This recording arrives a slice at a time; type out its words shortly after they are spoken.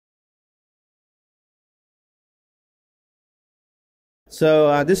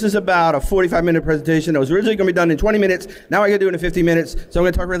So this is about a 45-minute presentation that was originally going to be done in 20 minutes. Now I got to do it in 15 minutes, so I'm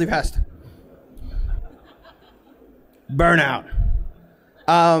going to talk really fast. Burnout.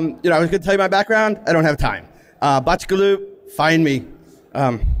 I was going to tell you my background. I don't have time. Botchgaloop, find me.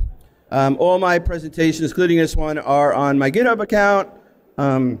 All my presentations, including this one, are on my GitHub account.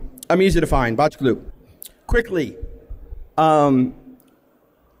 I'm easy to find, Botchgaloop. Quickly, I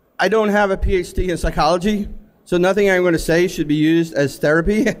don't have a PhD in psychology, so nothing I'm going to say should be used as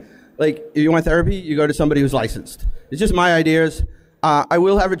therapy. Like, if you want therapy, you go to somebody who's licensed. It's just my ideas. I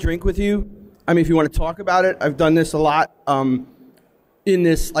will have a drink with you. I mean, if you want to talk about it, I've done this a lot. In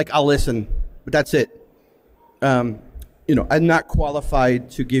this, like, I'll listen, but that's it. I'm not qualified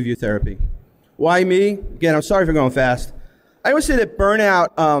to give you therapy. Why me? Again, I'm sorry for going fast. I always say that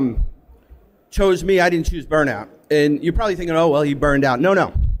burnout chose me. I didn't choose burnout. And you're probably thinking, oh, well, he burned out.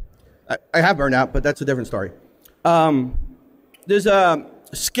 No. I have burned out, but that's a different story. There's a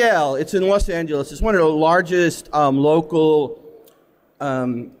Scale. It's in Los Angeles. It's one of the largest local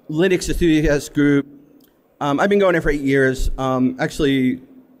Linux enthusiast group. I've been going there for 8 years. Actually,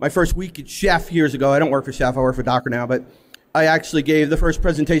 my first week at Chef years ago, I don't work for Chef, I work for Docker now, but I actually gave the first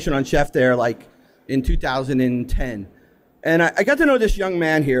presentation on Chef there like in 2010. And I got to know this young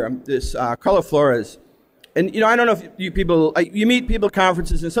man here, this Carlo Flores. And I don't know if you meet people at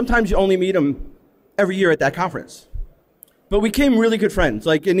conferences, and sometimes you only meet them every year at that conference. But we became really good friends.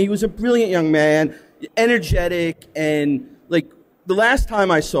 And he was a brilliant young man, energetic, and like the last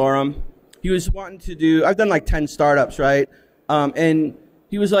time I saw him, he was wanting to do, I've done like 10 startups, right? And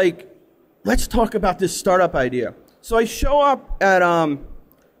he was like, let's talk about this startup idea. So I show up at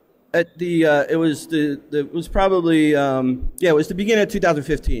it was the beginning of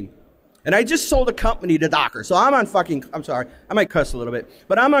 2015. And I just sold a company to Docker. So I'm sorry, I might cuss a little bit,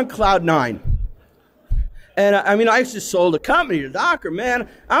 but I'm on cloud 9. And I just sold a company to Docker, man.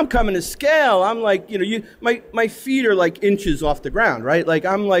 I'm coming to Scale. I'm like, my feet are like inches off the ground, right? Like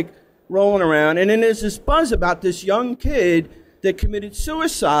I'm like rolling around. And then there's this buzz about this young kid that committed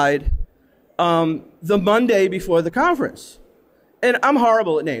suicide the Monday before the conference. And I'm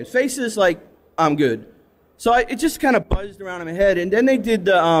horrible at names. Faces, like, I'm good. So it just kind of buzzed around in my head. And then they did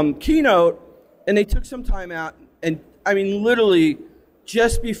the keynote, and they took some time out. And, literally,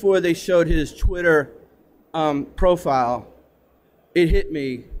 just before they showed his Twitter profile, it hit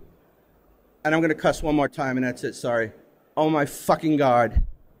me. And I'm going to cuss one more time, and that's it, sorry. Oh, my fucking God.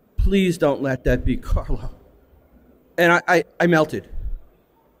 Please don't let that be Carlo. And I melted.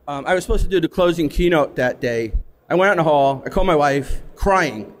 I was supposed to do the closing keynote that day. I went out in the hall. I called my wife,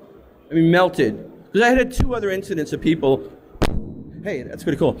 crying. Melted. Because I had 2 other incidents of people. Hey, that's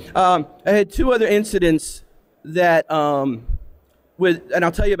pretty cool. I had 2 other incidents that, and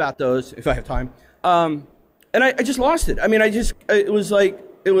I'll tell you about those if I have time. And I just lost it.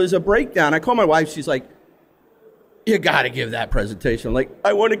 It was a breakdown. I called my wife. She's like, you got to give that presentation. I'm like,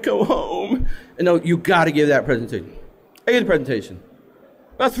 I want to go home. And no, you got to give that presentation. I gave the presentation.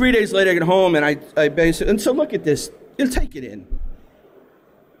 About 3 days later, I get home, and I basically, and so look at this. You'll take it in.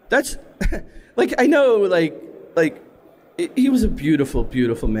 That's, I know, he was a beautiful,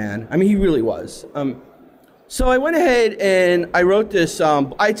 beautiful man. He really was. So I went ahead and I wrote this,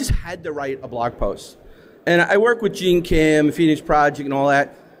 I just had to write a blog post. And I work with Gene Kim, Phoenix Project, and all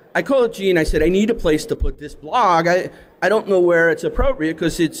that. I called Gene, I said, I need a place to put this blog. I don't know where it's appropriate,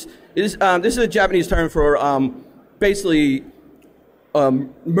 because this is a Japanese term for basically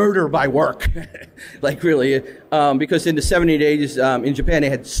murder by work, really, because in the 70s, in Japan, they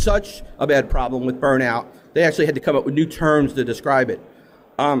had such a bad problem with burnout, they actually had to come up with new terms to describe it.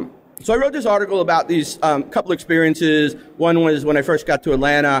 So I wrote this article about these couple experiences. One was when I first got to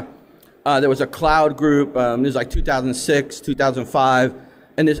Atlanta. There was a cloud group. It was like 2006, 2005.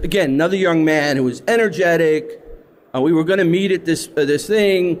 And there's, again, another young man who was energetic. We were going to meet at this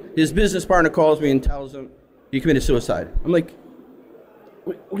thing. His business partner calls me and tells him he committed suicide. I'm like,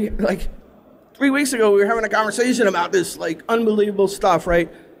 like 3 weeks ago, we were having a conversation about this unbelievable stuff, right?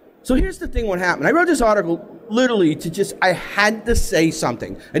 So here's the thing, what happened. I wrote this article literally I had to say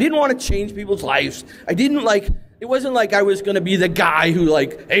something. I didn't want to change people's lives. It wasn't like I was going to be the guy who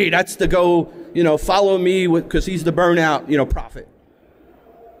hey, that's the go, follow me because he's the burnout, prophet.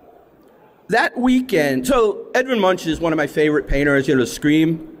 That weekend, so Edvin Munch is one of my favorite painters, the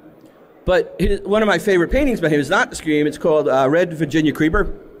Scream. But one of my favorite paintings by him is not the Scream. It's called Red Virginia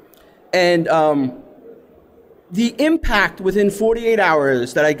Creeper. And the impact within 48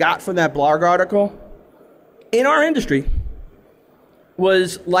 hours that I got from that blog article in our industry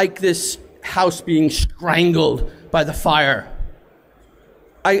was like this house being strangled by the fire.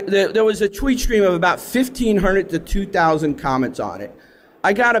 There was a tweet stream of about 1,500 to 2,000 comments on it.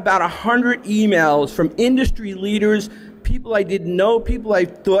 I got about 100 emails from industry leaders, people I didn't know, people I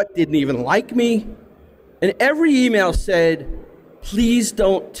thought didn't even like me. And every email said, please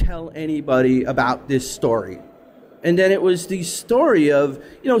don't tell anybody about this story. And then it was the story of,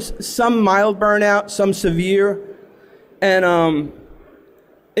 some mild burnout, some severe. And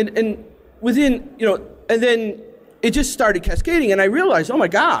within, and then it just started cascading. And I realized, oh my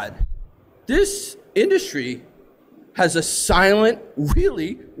God, this industry has a silent,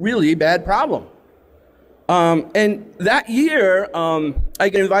 really, really bad problem. And that year, I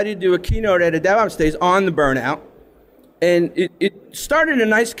got invited to do a keynote at a DevOps Days on the burnout. And it started a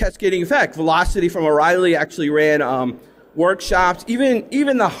nice cascading effect. Velocity from O'Reilly actually ran workshops.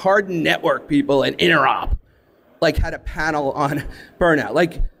 Even the hardened network people and Interop had a panel on burnout.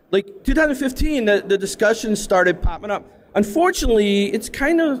 Like 2015, the discussion started popping up. Unfortunately, it's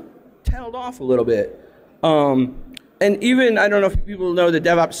kind of tailed off a little bit. And even, I don't know if people know the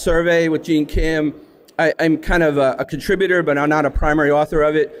DevOps survey with Gene Kim. I'm kind of a contributor, but I'm not a primary author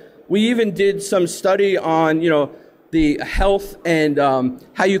of it. We even did some study on, the health and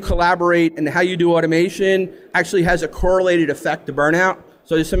how you collaborate and how you do automation actually has a correlated effect to burnout.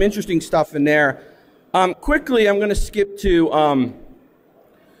 So there's some interesting stuff in there. Quickly, I'm going to skip to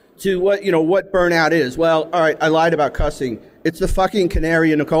what burnout is. Well, all right, I lied about cussing. It's the fucking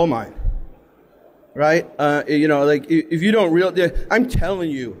canary in the coal mine, right? If you don't I'm telling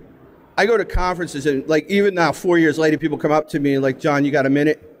you, I go to conferences and even now, 4 years later, people come up to me and John, you got a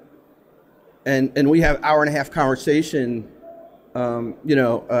minute? And we have hour-and-a-half conversation.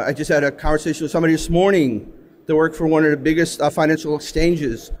 I just had a conversation with somebody this morning that worked for one of the biggest financial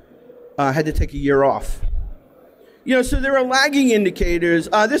exchanges. Had to take a year off. So there are lagging indicators.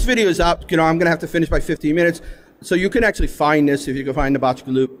 This video is up. I'm going to have to finish by 15 minutes. So you can actually find this if you can find the Botchka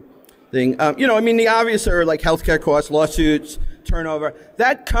Loop thing. The obvious are healthcare costs, lawsuits, turnover.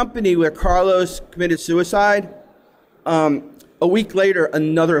 That company where Carlos committed suicide, a week later,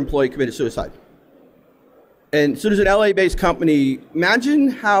 another employee committed suicide. And so there's an LA-based company. Imagine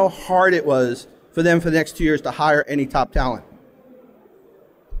how hard it was for them for the next 2 years to hire any top talent,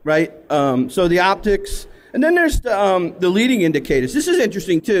 right? So the optics. And then there's the leading indicators. This is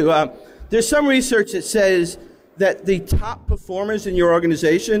interesting, too. There's some research that says that the top performers in your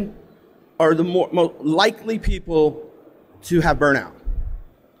organization are the most likely people to have burnout.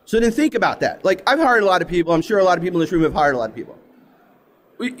 So then think about that. I've hired a lot of people. I'm sure a lot of people in this room have hired a lot of people.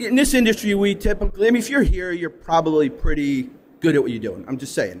 In this industry, we typically, if you're here, you're probably pretty good at what you're doing. I'm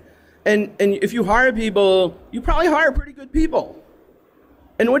just saying. And if you hire people, you probably hire pretty good people.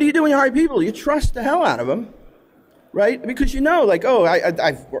 And what do you do when you hire people? You trust the hell out of them, right? Because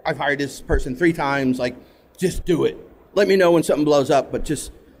I've hired this person 3 times. Just do it. Let me know when something blows up. But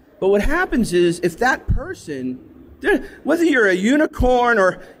what happens is if that person, whether you're a unicorn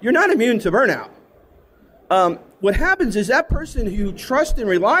or you're not immune to burnout, what happens is that person who you trust and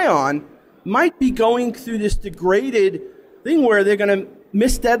rely on might be going through this degraded thing where they're going to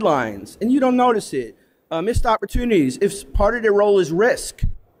miss deadlines and you don't notice it. Missed opportunities. If part of their role is risk,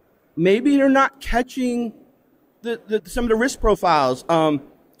 maybe they're not catching some of the risk profiles.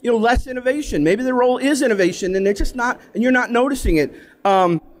 Less innovation. Maybe their role is innovation and they're just not, and you're not noticing it.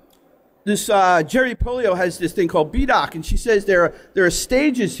 This Jerry Polio has this thing called BDOC, and she says there are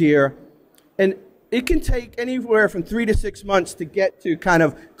stages here, and it can take anywhere from 3 to 6 months to get to kind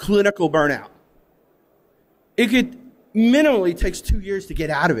of clinical burnout. It could minimally takes 2 years to get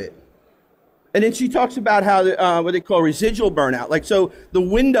out of it. And then she talks about how what they call residual burnout. So the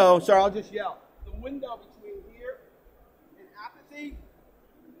window, sorry, I'll just yell. The window between here and apathy,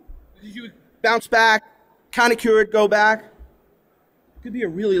 you bounce back, kind of cured, go back. Could be a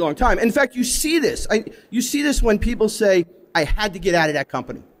really long time. In fact, you see this. You see this when people say, I had to get out of that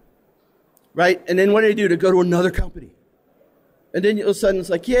company. Right? And then what do they do? To go to another company. And then all of a sudden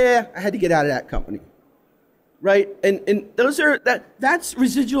it's yeah, I had to get out of that company. Right? And those are, that's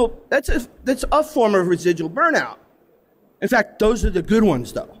residual, that's a form of residual burnout. In fact, those are the good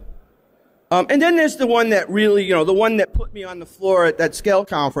ones though. And then there's the one that really, the one that put me on the floor at that Scale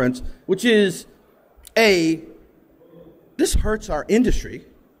conference, which is this hurts our industry,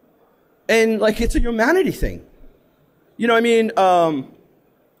 and it's a humanity thing. I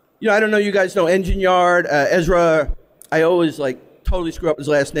don't know, you guys know Engine Yard, Ezra, I always totally screw up his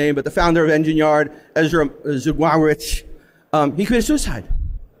last name, but the founder of Engine Yard, Ezra Zugwarich, he committed suicide.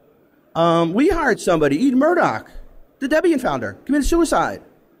 We hired somebody, Eden Murdoch, the Debian founder, committed suicide.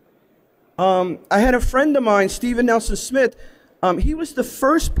 I had a friend of mine, Stephen Nelson Smith, he was the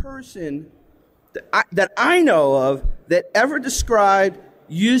first person that I know of that ever described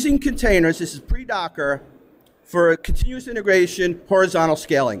using containers, this is pre-Docker, for continuous integration, horizontal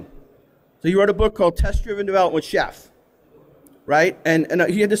scaling. So he wrote a book called Test-Driven Development with Chef, right? And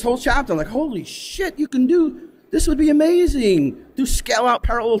he had this whole chapter. I'm like, holy shit, you can do, this would be amazing. Do scale-out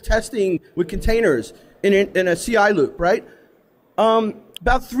parallel testing with containers in a CI loop, right?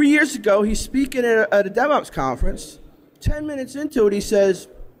 About 3 years ago, he's speaking at a DevOps conference. 10 minutes into it, he says,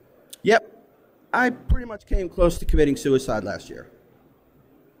 yep, I pretty much came close to committing suicide last year.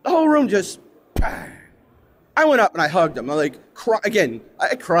 The whole room just, I went up and I hugged him. I like, again,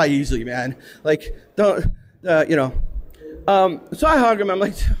 I cry easily, man. Like, don't, you know. So I hug him. I'm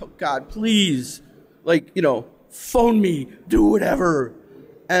like, oh God, please, like, you know, phone me, do whatever.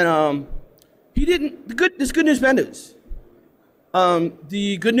 And he didn't. There's good news, bad news.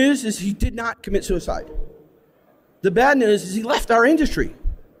 The good news is he did not commit suicide. The bad news is he left our industry.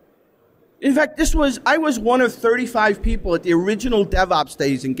 In fact, I was one of 35 people at the original DevOps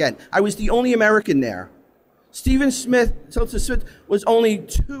days in Ghent. I was the only American there. Stephen Smith was only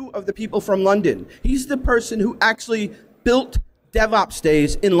 2 of the people from London. He's the person who actually built DevOps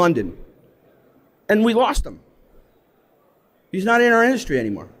days in London. And we lost him. He's not in our industry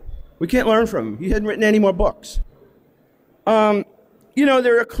anymore. We can't learn from him. He hadn't written any more books. You know,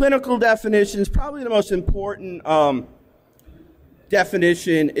 there are clinical definitions. Probably the most important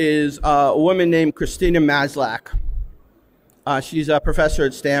definition is a woman named Christina Maslach. She's a professor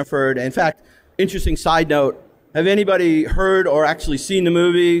at Stanford. In fact, interesting side note, have anybody heard or actually seen the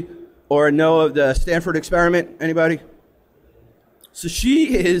movie or know of the Stanford experiment? Anybody? So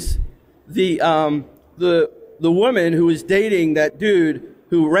she is the woman who was dating that dude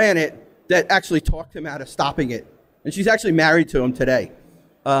who ran it that actually talked him out of stopping it. And she's actually married to him today.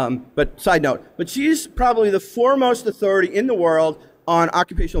 But side note, but she's probably the foremost authority in the world on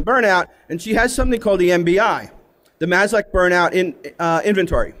occupational burnout, and she has something called the MBI, the Maslach Burnout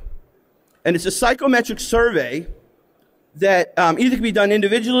Inventory. And it's a psychometric survey that either can be done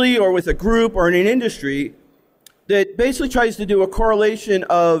individually or with a group or in an industry that basically tries to do a correlation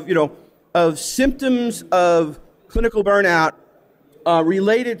of, you know, of symptoms of clinical burnout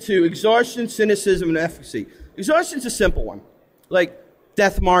related to exhaustion, cynicism, and efficacy. Exhaustion's a simple one, like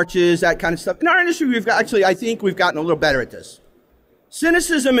death marches, that kind of stuff. In our industry, we've got, actually, I think we've gotten a little better at this.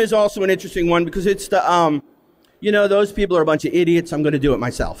 Cynicism is also an interesting one because it's the, you know, those people are a bunch of idiots, I'm going to do it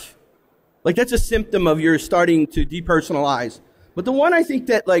myself. Like, that's a symptom of you're starting to depersonalize. But the one I think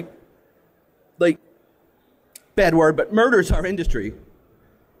that, like, bad word, but murders our industry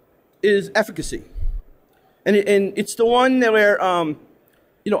is efficacy. And it's the one that where,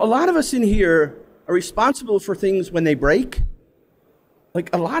 you know, a lot of us in here are responsible for things when they break.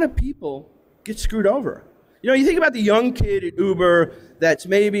 Like, a lot of people get screwed over. You know, you think about the young kid at Uber that's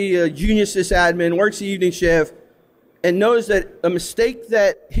maybe a junior sysadmin, works the evening shift, and knows that a mistake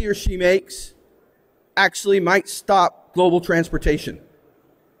that he or she makes actually might stop global transportation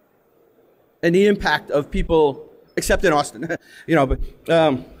and the impact of people, except in Austin, you know, but,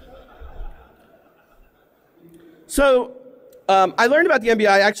 I learned about the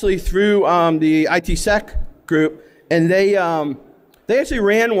MBI actually through the ITSec group, and they actually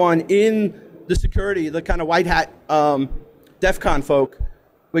ran one in the security, the kind of white hat DEF CON folk,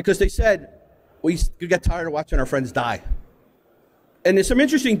 because they said, we get tired of watching our friends die. And there's some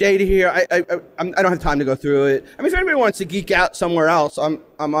interesting data here. I don't have time to go through it. I mean, if anybody wants to geek out somewhere else,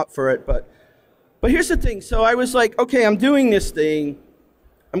 I'm up for it. But here's the thing. So I was like, okay, I'm doing this thing.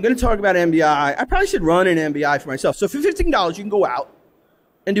 I'm going to talk about MBI. I probably should run an MBI for myself. So for $15, you can go out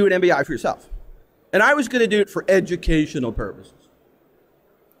and do an MBI for yourself. And I was going to do it for educational purposes.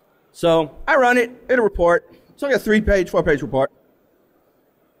 So I run it, in a report. It's like a 3-page, 4-page report.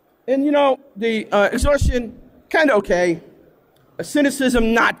 And, you know, the exhaustion, kind of okay.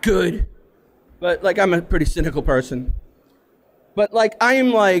 Cynicism, not good. But, like, I'm a pretty cynical person. But, like, I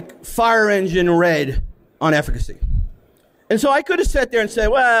am, like, fire engine red on efficacy. And so I could have sat there and said,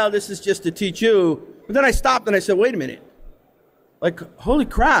 well, this is just to teach you. But then I stopped and I said, wait a minute. Like, holy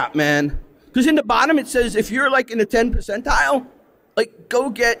crap, man. Because in the bottom it says, if you're, like, in the 10th percentile, like, go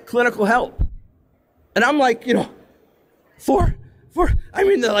get clinical help. And I'm like, you know, I'm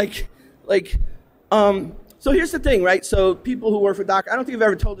in the, so here's the thing, right? So people who work for Docker, I don't think I've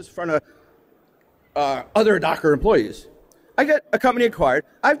ever told this in front of other Docker employees. I get a company acquired.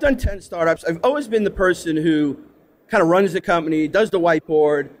 I've done 10 startups. I've always been the person who kind of runs the company, does the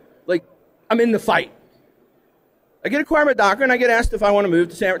whiteboard. Like, I'm in the fight. I get acquired by Docker, and I get asked if I want to move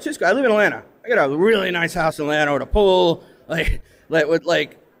to San Francisco. I live in Atlanta. I got a really nice house in Atlanta with a pool. I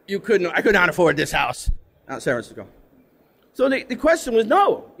could not afford this house out in San Francisco. So the question was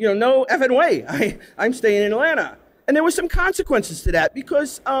no, you know, no effing way. I'm staying in Atlanta. And there were some consequences to that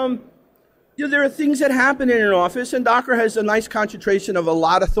because there are things that happen in an office, and Docker has a nice concentration of a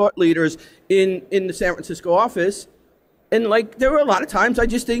lot of thought leaders in the San Francisco office. And like, there were a lot of times I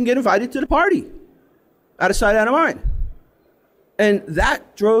just didn't get invited to the party. Out of sight, out of mind. And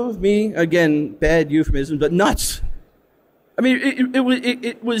that drove me, again, bad euphemism, but nuts. I mean,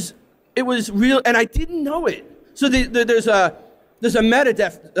 it was real, and I didn't know it. So there's a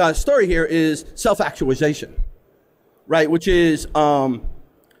meta story here is self-actualization, right? Which is what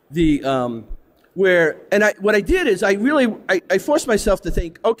I did is I forced myself to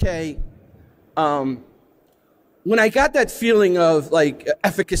think, okay, when I got that feeling of like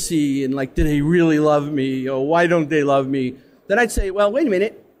efficacy and like, did they really love me, or why don't they love me? Then I'd say, well, wait a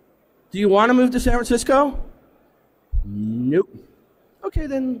minute. Do you want to move to San Francisco? Nope. Okay,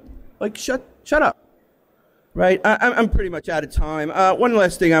 then, like, shut up. Right? I'm pretty much out of time. One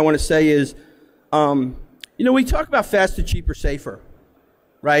last thing I want to say is, we talk about faster, cheaper, safer,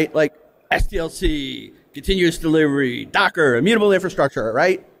 right? Like SDLC, continuous delivery, Docker, immutable infrastructure,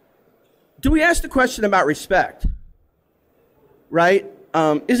 right? Do we ask the question about respect? Right?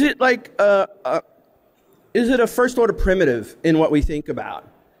 Is it like is it a first order primitive in what we think about?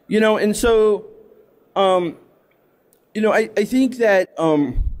 And so, I think that,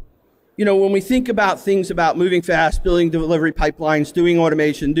 when we think about things about moving fast, building delivery pipelines, doing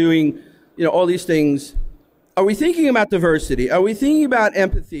automation, doing, all these things, are we thinking about diversity? Are we thinking about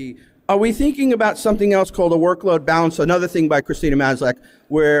empathy? Are we thinking about something else called a workload balance? Another thing by Christina Maslach,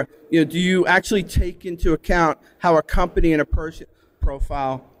 where, do you actually take into account how a company and a person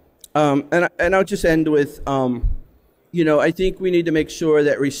profile? And I'll just end with, I think we need to make sure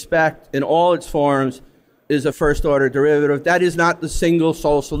that respect in all its forms is a first order derivative. That is not the single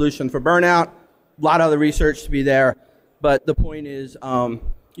sole solution for burnout. A lot of other research to be there. But the point is,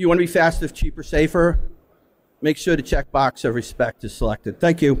 you want to be faster, cheaper, safer. Make sure the checkbox of respect is selected.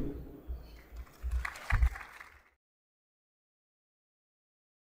 Thank you.